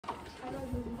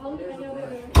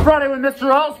Friday with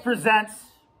Mr. Ells presents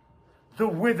The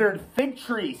Withered Fig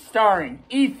Tree, starring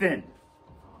Ethan,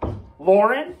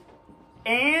 Lauren,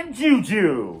 and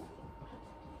Juju.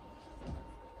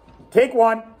 Take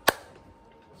one.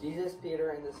 Jesus, Peter,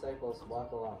 and the disciples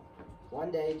walk along.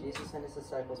 One day, Jesus and his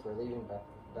disciples were leaving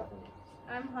Bethany.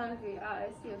 I'm hungry. I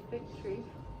see a fig tree.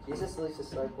 Jesus leaves his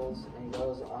disciples and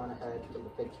goes on ahead to the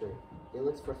fig tree. He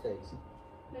looks for figs.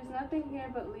 There's nothing here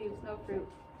but leaves, no fruit.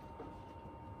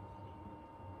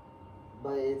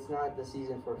 But it's not the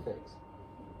season for figs.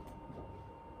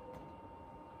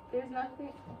 There's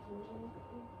nothing.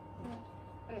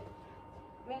 Okay.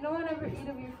 May no one ever eat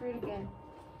of your fruit again.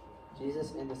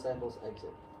 Jesus and disciples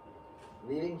exit.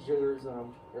 Leaving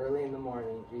Jerusalem early in the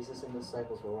morning, Jesus and the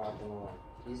disciples were walking along.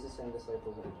 Jesus and the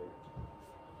disciples entered.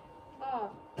 Ah,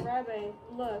 Rabbi,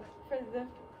 look, for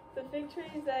the fig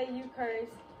trees that you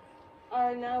cursed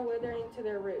are now withering to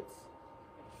their roots.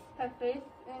 Have faith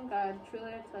in God.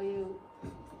 Truly I tell you,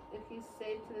 if you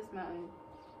say to this mountain,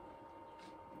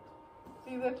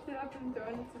 be lifted up and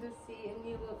thrown into the sea, and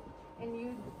you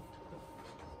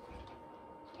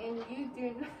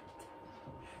do not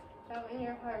doubt in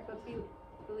your heart, but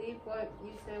believe what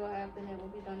you say will happen, it will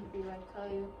be done for you. I tell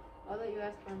you, all that you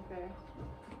ask for in prayer.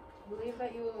 Believe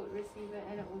that you will receive it,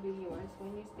 and it will be yours.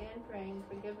 When you stand praying,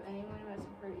 forgive anyone who has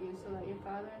hurt you, so that your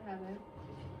Father in heaven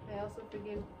may also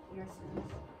forgive your sins.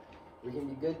 We can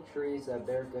be good trees that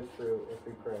bear good fruit if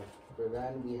we pray, for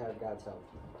then we have God's help.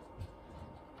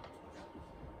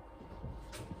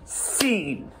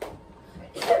 Scene.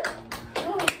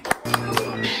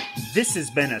 This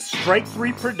has been a Strike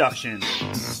 3 production.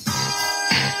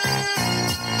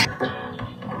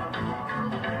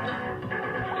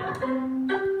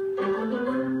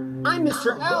 I'm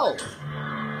Mr. L.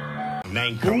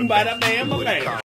 Name boom, bada, bam, bam.